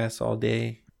on my ass all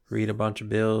day, read a bunch of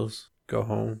bills, go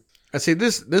home. I see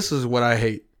this is what I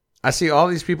hate. I see all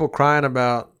these people crying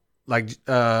about, like,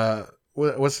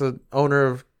 what's the owner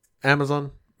of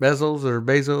Amazon?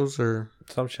 Bezos or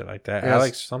Some shit like that. Yes.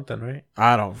 Alex something, right?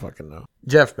 I don't fucking know.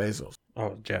 Jeff Bezos.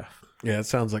 Oh, Jeff. Yeah, it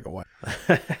sounds like a white.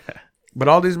 But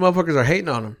all these motherfuckers are hating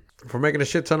on him for making a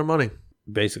shit ton of money.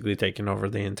 Basically taking over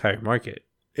the entire market.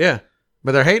 Yeah,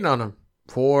 but they're hating on him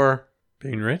for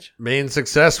Being rich? being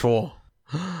successful.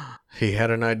 He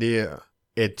had an idea.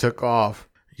 It took off.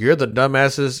 You're the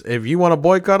dumbasses. If you want to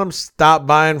boycott them, stop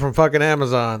buying from fucking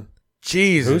Amazon.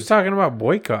 Jesus. Who's talking about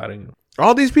boycotting?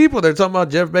 All these people, they're talking about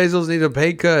Jeff Bezos needs a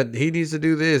pay cut. He needs to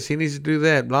do this. He needs to do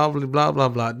that. Blah, blah, blah, blah,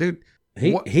 blah. Dude.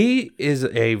 He is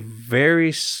a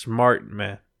very smart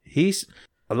man.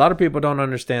 A lot of people don't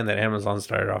understand that Amazon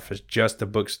started off as just a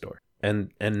bookstore. And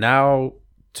now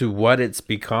to what it's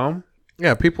become.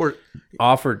 Yeah, people are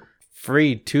offered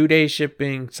free 2-day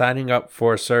shipping, signing up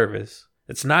for a service.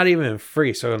 It's not even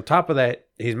free. So on top of that,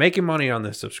 he's making money on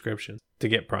the subscription to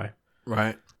get Prime.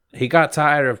 right. He got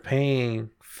tired of paying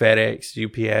FedEx,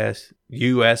 UPS,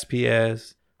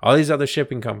 USPS, all these other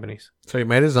shipping companies. So he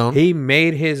made his own. He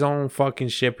made his own fucking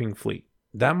shipping fleet.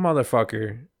 That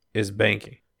motherfucker is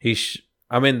banking. The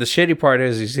shitty part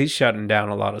is he's shutting down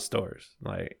a lot of stores.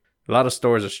 Like, a lot of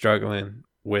stores are struggling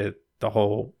with the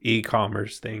whole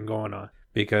e-commerce thing going on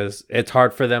because it's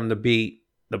hard for them to beat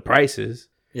the prices.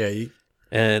 Yeah.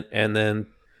 And then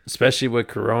especially with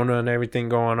Corona and everything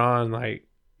going on, like,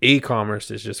 e-commerce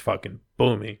is just fucking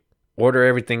booming. Order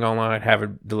everything online, have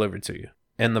it delivered to you.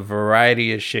 And the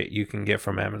variety of shit you can get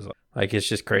from Amazon. Like, it's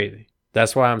just crazy.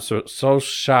 That's why I'm so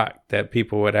shocked that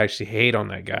people would actually hate on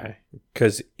that guy.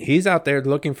 Because he's out there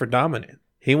looking for dominance.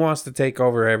 He wants to take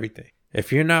over everything.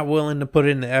 If you're not willing to put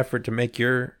in the effort to make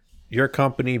your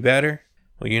company better,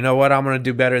 well, you know what? I'm going to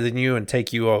do better than you and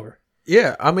take you over.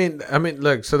 Yeah, I mean,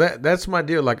 look, so that's my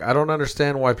deal. Like, I don't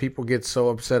understand why people get so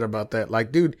upset about that.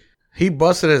 Like, dude, he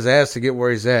busted his ass to get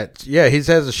where he's at. Yeah, he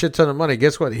has a shit ton of money.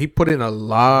 Guess what? He put in a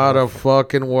lot of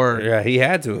fucking work. Yeah, he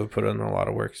had to have put in a lot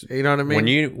of work. You know what I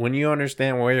mean? When you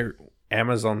understand where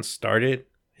Amazon started,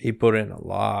 he put in a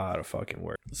lot of fucking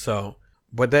work. So,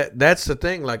 but that's the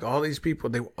thing. Like, all these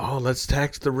people, let's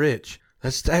tax the rich.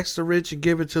 Let's tax the rich and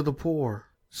give it to the poor.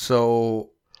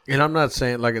 So, and I'm not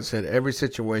saying, like I said, every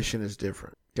situation is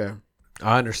different. Okay,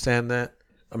 I understand that.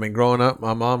 I mean, growing up,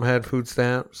 my mom had food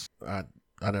stamps.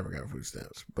 I never got food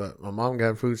stamps, but my mom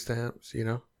got food stamps, you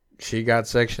know. She got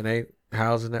Section 8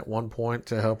 housing at one point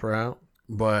to help her out.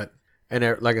 But,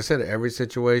 and like I said, every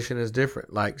situation is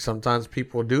different. Like, sometimes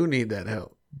people do need that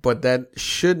help. But that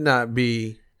should not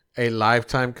be a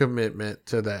lifetime commitment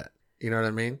to that. You know what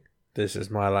I mean? This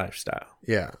is my lifestyle.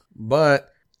 Yeah.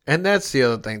 But, and that's the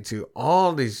other thing too.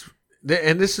 All these,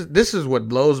 and this is what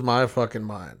blows my fucking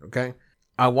mind, okay?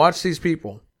 I watch these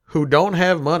people who don't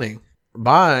have money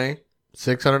buy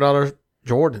 $600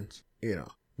 Jordans. You know,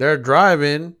 they're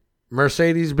driving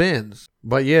Mercedes-Benz,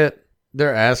 but yet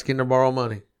they're asking to borrow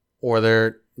money or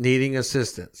they're needing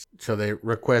assistance. So they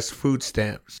request food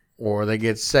stamps or they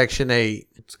get Section 8.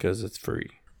 It's because it's free.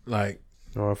 Like,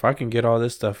 well, if I can get all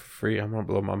this stuff for free, I'm going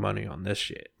to blow my money on this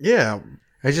shit. Yeah.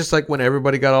 It's just like when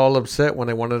everybody got all upset when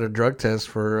they wanted a drug test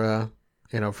for,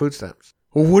 food stamps.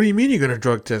 Well, what do you mean you're going to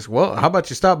drug test? Well, how about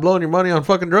you stop blowing your money on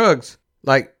fucking drugs?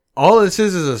 Like, all this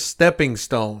is a stepping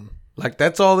stone. Like,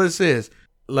 that's all this is.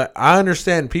 Like, I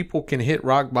understand people can hit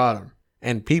rock bottom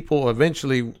and people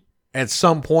eventually at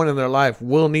some point in their life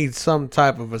will need some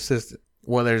type of assistance.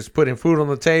 Whether it's putting food on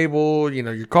the table, you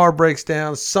know, your car breaks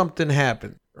down, something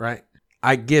happened, right?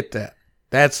 I get that.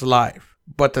 That's life.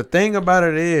 But the thing about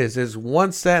it is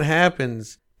once that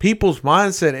happens, people's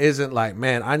mindset isn't like,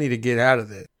 man, I need to get out of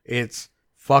this. It's,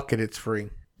 fuck it, it's free.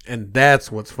 And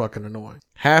that's what's fucking annoying.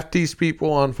 Half these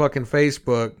people on fucking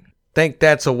Facebook think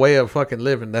that's a way of fucking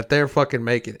living, that they're fucking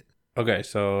making it. Okay,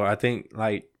 so I think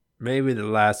like maybe the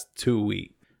last 2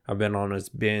 weeks, I've been on this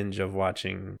binge of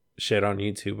watching shit on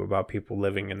YouTube about people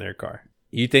living in their car.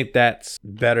 You think that's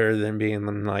better than being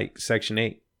in like Section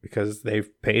 8 because they've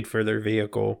paid for their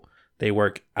vehicle. They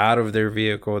work out of their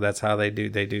vehicle. That's how they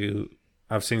do.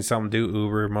 I've seen some do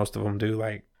Uber. Most of them do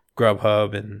like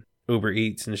Grubhub and Uber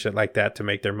Eats and shit like that to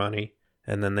make their money.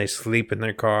 And then they sleep in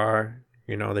their car.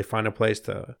 You know, they find a place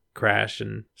to crash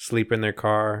and sleep in their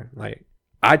car. Like,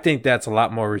 I think that's a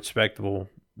lot more respectable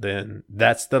than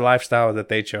that's the lifestyle that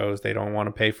they chose. They don't want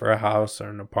to pay for a house or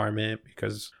an apartment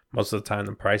because most of the time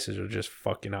the prices are just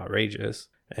fucking outrageous.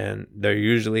 And they're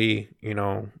usually, you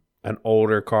know, an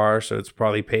older car, so it's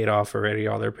probably paid off already.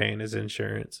 All they're paying is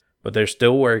insurance. But they're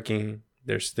still working.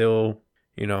 They're still,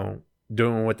 you know,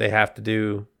 doing what they have to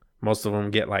do. Most of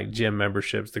them get like gym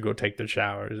memberships to go take their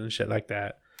showers and shit like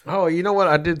that. Oh, you know what?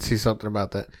 I did see something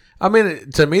about that. I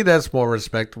mean, to me, that's more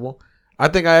respectable. I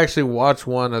think I actually watched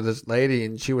one of this lady,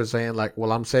 and she was saying like,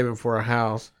 well, I'm saving for a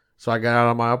house. So I got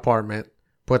out of my apartment,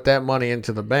 put that money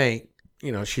into the bank.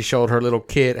 You know, she showed her little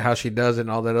kid how she does it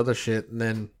and all that other shit. And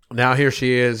then now here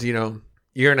she is, you know,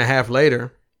 year and a half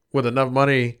later with enough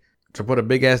money to put a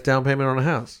big ass down payment on a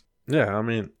house. Yeah, I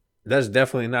mean, that's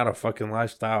definitely not a fucking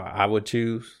lifestyle I would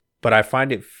choose. But I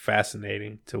find it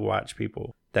fascinating to watch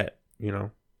people that, you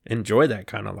know, enjoy that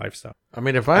kind of lifestyle. I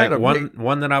mean, if I had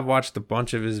one that I've watched a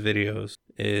bunch of his videos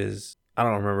is, I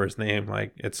don't remember his name.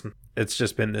 Like, it's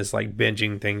just been this like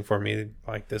binging thing for me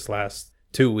like this last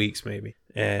 2 weeks maybe.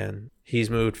 And he's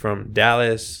moved from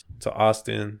Dallas to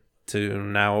Austin to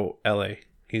now LA.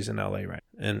 He's in LA, right?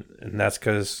 And that's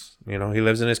because, you know, he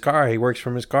lives in his car. He works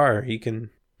from his car. He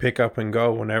can pick up and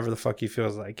go whenever the fuck he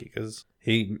feels like it. Because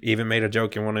he even made a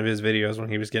joke in one of his videos when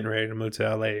he was getting ready to move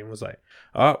to LA and was like,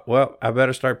 oh, well, I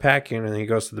better start packing. And he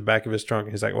goes to the back of his trunk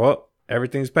and he's like, well,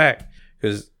 everything's packed.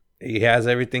 Because he has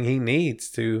everything he needs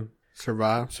to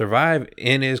survive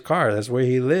in his car. That's where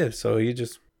he lives. So he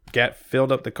just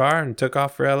filled up the car and took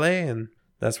off for LA. And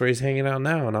that's where he's hanging out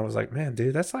now. And I was like, man,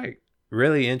 dude, that's like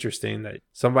really interesting that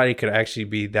somebody could actually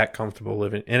be that comfortable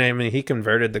living. And I mean, he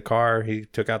converted the car. He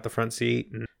took out the front seat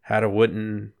and had a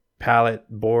wooden pallet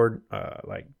board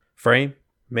like frame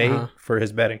made for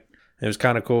his bedding. It was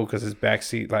kind of cool because his back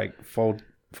seat like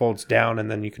folds down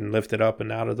and then you can lift it up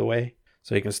and out of the way,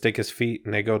 so he can stick his feet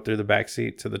and they go through the back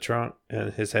seat to the trunk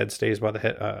and his head stays by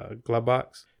the glove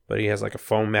box. But he has like a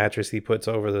foam mattress he puts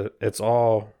over it's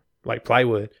all like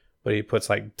plywood, but he puts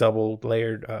like double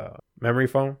layered memory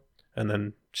foam and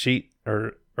then sheet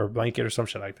or blanket or some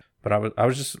shit like that. But I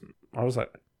was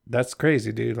like, that's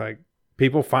crazy, dude. Like,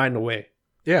 people find a way.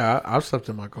 Yeah, I've slept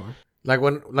in my car. Like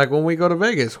when we go to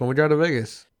Vegas, when we drive to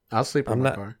Vegas, I'll sleep in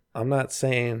my car. I'm not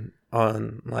saying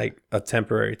on like a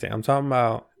temporary thing. I'm talking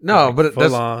about but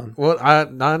full on. Well, I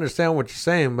understand what you're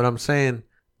saying, but I'm saying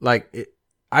like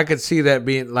I could see that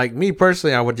being like me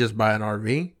personally. I would just buy an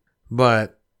RV,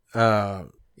 but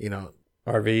you know,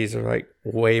 RVs are like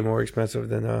way more expensive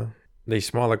than these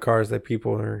smaller cars that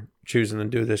people are choosing to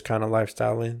do this kind of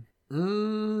lifestyle in.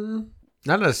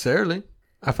 Not necessarily.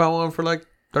 I found one for like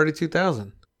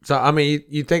 $32,000. So I mean,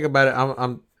 you think about it.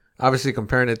 I'm obviously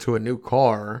comparing it to a new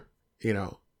car. You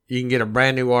know, you can get a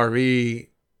brand new RV.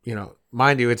 You know,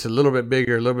 mind you, it's a little bit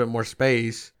bigger, a little bit more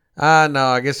space. No,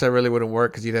 I guess that really wouldn't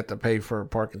work because you'd have to pay for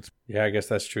parking. Yeah, I guess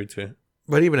that's true too.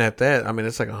 But even at that, I mean,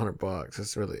 it's like $100.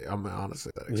 It's really, I'm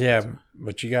honestly that expensive. Yeah,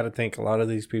 but you got to think a lot of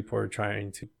these people are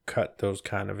trying to cut those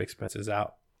kind of expenses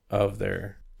out of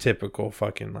their typical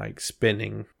fucking like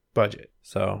spending budget.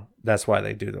 So that's why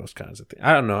they do those kinds of things.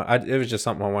 I don't know. It was just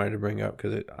something I wanted to bring up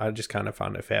because I just kind of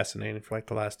found it fascinating for like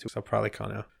the last 2 weeks. I've probably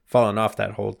kind of fallen off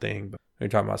that whole thing. But we're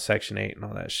talking about Section 8 and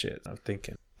all that shit.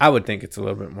 I would think it's a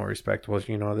little bit more respectable.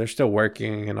 You know, they're still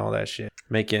working and all that shit.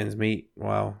 Make ends meet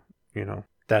while, you know,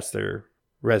 that's their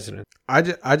residence.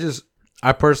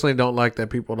 I personally don't like that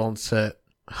people don't set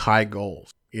high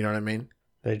goals. You know what I mean?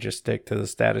 They just stick to the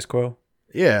status quo.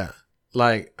 Yeah.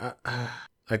 Like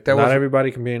that. Not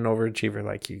everybody can be an overachiever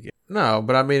like you get. No,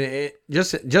 but I mean,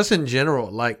 just in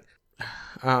general, like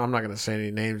I'm not going to say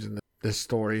any names in this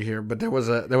story here, but there was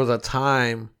a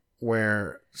time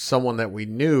where someone that we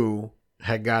knew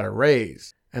had got a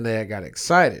raise and they had got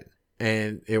excited,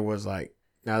 and it was like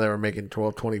now they were making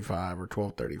 $12.25 or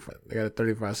 $12.35. They got a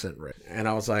 35-cent raise, and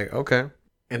I was like, okay,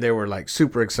 and they were like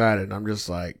super excited. And I'm just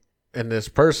like, and this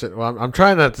person, well, I'm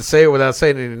trying not to say it without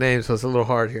saying any names, so it's a little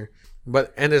hard here.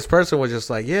 And this person was just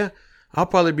like, yeah, I'll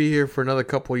probably be here for another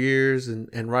couple years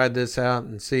and ride this out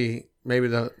and see maybe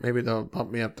they'll bump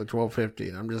me up to $12.50.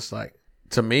 And I'm just like,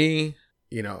 to me,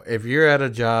 you know, if you're at a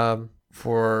job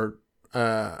for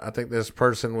I think this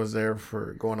person was there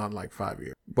for going on like 5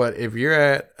 years. But if you're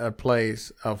at a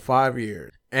place of 5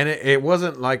 years, and it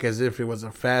wasn't like as if it was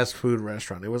a fast food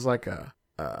restaurant. It was like a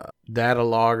data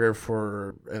logger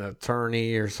for an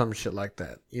attorney or some shit like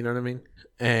that. You know what I mean?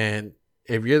 And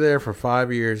if you're there for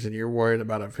 5 years and you're worried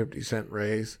about a 50-cent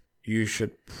raise, you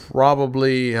should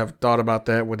probably have thought about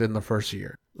that within the first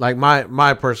year. Like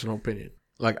my personal opinion.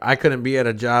 Like, I couldn't be at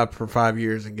a job for 5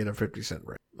 years and get a 50-cent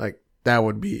raise. Like, that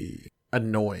would be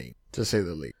annoying, to say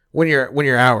the least. When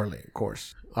you're hourly, of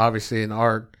course. Obviously, in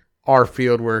our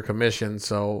field, we're commissioned,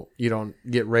 so you don't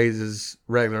get raises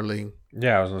regularly.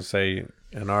 Yeah, I was going to say,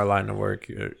 in our line of work,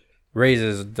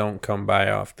 raises don't come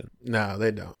by often. No,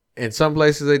 they don't. In some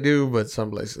places they do, but some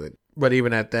places they don't. But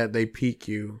even at that, they peak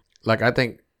you. Like, I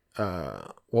think,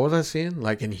 what was I seeing?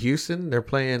 Like, in Houston, they're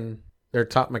playing their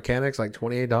top mechanics like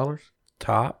 $28.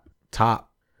 Top.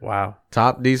 Wow.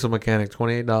 Top diesel mechanic,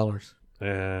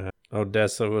 $28.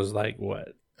 Odessa was like,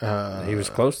 what? He was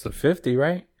Uh, close to 50,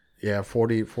 right? Yeah,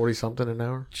 40 something an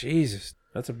hour. Jesus.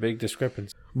 That's a big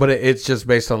discrepancy. But it's just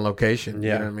based on location.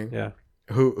 Yeah. You know what I mean? Yeah.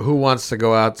 Who wants to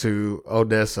go out to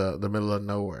Odessa, the middle of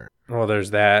nowhere? Well,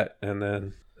 there's that. And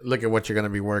then Look at what you're going to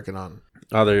be working on.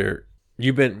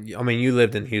 you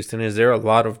lived in Houston. Is there a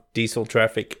lot of diesel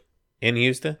traffic in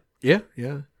Houston? Yeah,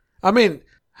 yeah. I mean,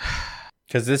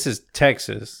 Because this is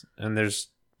Texas, and there's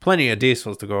plenty of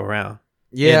diesels to go around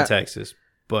yeah. in Texas.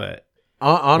 But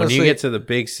Honestly, when you get to the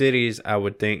big cities, I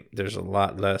would think there's a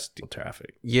lot less diesel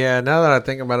traffic. yeah, now that I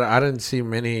think about it, I didn't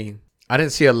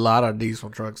see a lot of diesel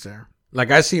trucks there.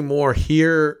 Like, I see more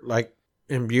here, like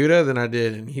in Buda, than I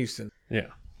did in Houston.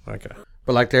 Yeah. Okay.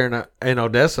 But like there in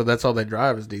Odessa, that's all they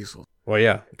drive is diesel. Well,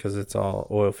 yeah, because it's all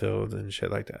oil fields and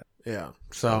shit like that. Yeah.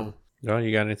 So, No,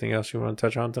 you got anything else you want to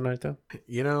touch on tonight, though?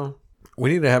 we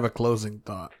need to have a closing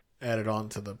thought added on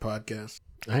to the podcast.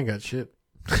 I ain't got shit.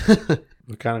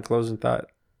 What kind of closing thought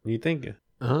you thinking?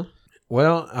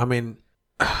 Well, I mean,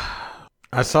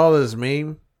 I saw this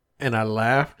meme and I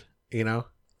laughed,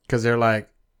 because they're like,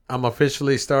 I'm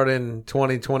officially starting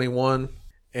 2021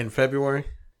 in February.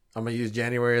 I'm going to use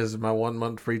January as my 1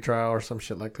 month free trial or some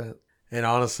shit like that. And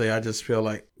honestly, I just feel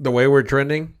like the way we're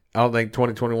trending, I don't think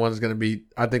 2021 is going to be,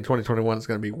 I think 2021 is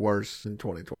going to be worse than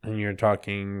 2020. And you're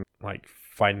talking like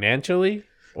financially?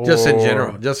 Just in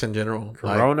general.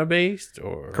 Corona based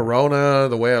or? Corona,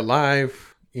 the way of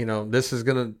life, this is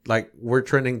going to, like, we're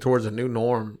trending towards a new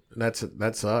norm. And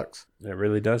that sucks. It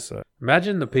really does suck.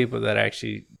 Imagine the people that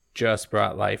actually just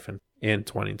brought life in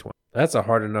 2020. That's a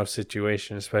hard enough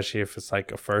situation, especially if it's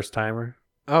like a first timer.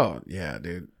 Oh, yeah,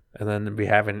 dude. And then to be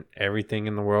having everything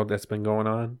in the world that's been going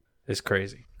on is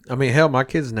crazy. I mean, hell, my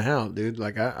kids now, dude,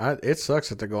 like, it sucks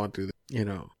that they're going through,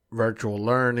 virtual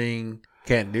learning,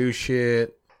 can't do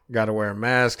shit, got to wear a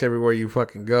mask everywhere you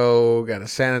fucking go, got to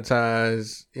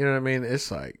sanitize, you know what I mean?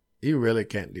 It's like, you really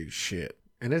can't do shit.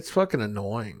 And it's fucking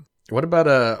annoying. What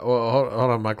about,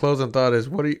 hold on, my closing thought is,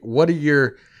 what are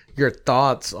your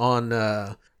thoughts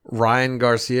on, Ryan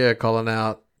Garcia calling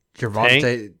out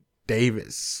Gervonta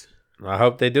Davis? I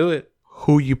hope they do it.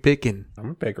 Who you picking? I'm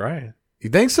gonna pick Ryan. You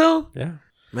think so? Yeah,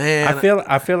 man.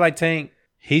 I feel like Tank.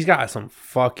 He's got some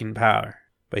fucking power,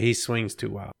 but he swings too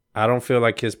wild. I don't feel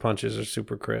like his punches are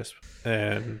super crisp.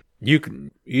 And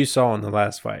you saw in the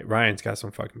last fight, Ryan's got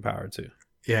some fucking power too.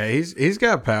 Yeah, he's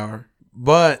got power,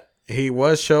 but he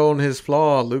was showing his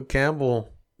flaw. Luke Campbell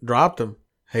dropped him.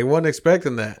 He wasn't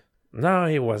expecting that. No,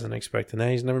 he wasn't expecting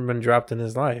that. He's never been dropped in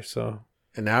his life, so.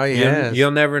 And now he has.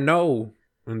 You'll never know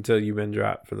until you've been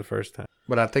dropped for the first time.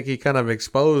 But I think he kind of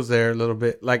exposed there a little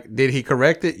bit. Like, did he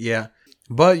correct it? Yeah.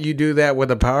 But you do that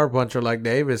with a power puncher like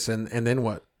Davis, and then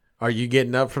what? Are you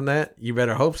getting up from that? You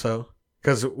better hope so.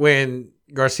 Because when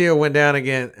Garcia went down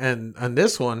again, and on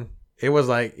this one, it was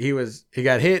like he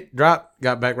got hit, dropped,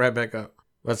 got right back up.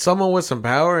 But someone with some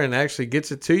power and actually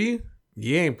gets it to you,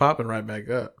 you ain't popping right back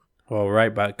up. Well,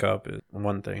 right back up is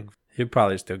one thing. He'll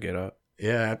probably still get up.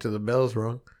 Yeah, after the bell's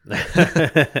rung.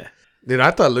 Dude,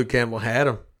 I thought Luke Campbell had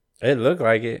him. It looked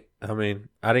like it. I mean,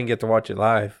 I didn't get to watch it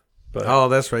live. But oh,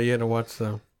 that's right. You had to watch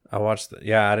though. I watched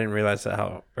I didn't realize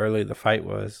how early the fight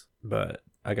was, but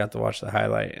I got to watch the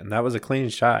highlight, and that was a clean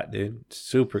shot, dude.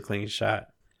 Super clean shot.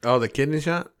 Oh, the kidney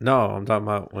shot? No, I'm talking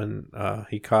about when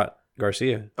he caught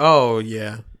Garcia. Oh,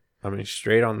 yeah. I mean,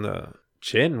 straight on the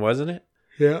chin, wasn't it?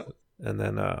 Yeah. And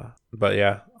then, but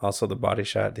yeah, also the body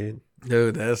shot, dude.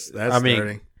 Dude, that's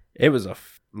dirty. It was a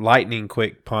lightning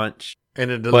quick punch.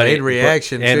 And a delayed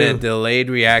reaction, too. And a delayed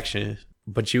reaction.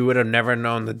 But you would have never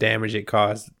known the damage it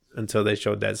caused until they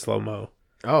showed that slow-mo.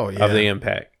 Oh, yeah. Of the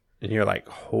impact. And you're like,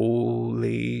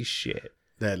 holy shit.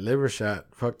 That liver shot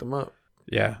fucked him up.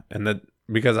 Yeah. And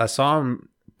because I saw him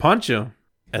punch him,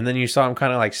 and then you saw him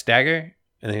kind of like stagger,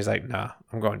 and he's like, nah,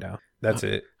 I'm going down. That's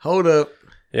it. Hold up.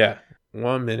 Yeah.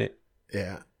 1 minute.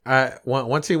 Yeah.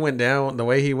 Once he went down, the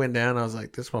way he went down, I was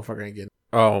like, this motherfucker ain't getting.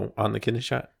 Oh, on the kidney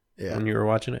shot? Yeah. When you were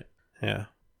watching it? Yeah.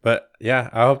 But yeah,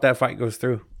 I hope that fight goes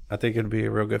through. I think it'd be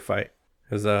a real good fight.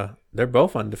 Because they're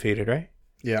both undefeated, right?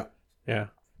 Yeah. Yeah.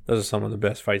 Those are some of the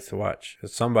best fights to watch.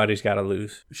 'Cause somebody's got to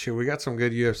lose. Shit, we got some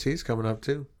good UFCs coming up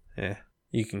too. Yeah,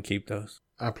 you can keep those.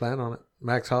 I plan on it.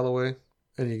 Max Holloway,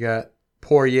 and you got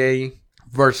Poirier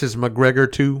versus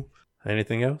McGregor 2.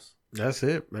 Anything else? That's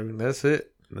it. I mean, that's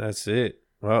it. That's it.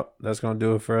 Well, that's going to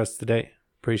do it for us today.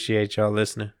 Appreciate y'all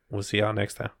listening. We'll see y'all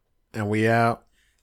next time. And we out.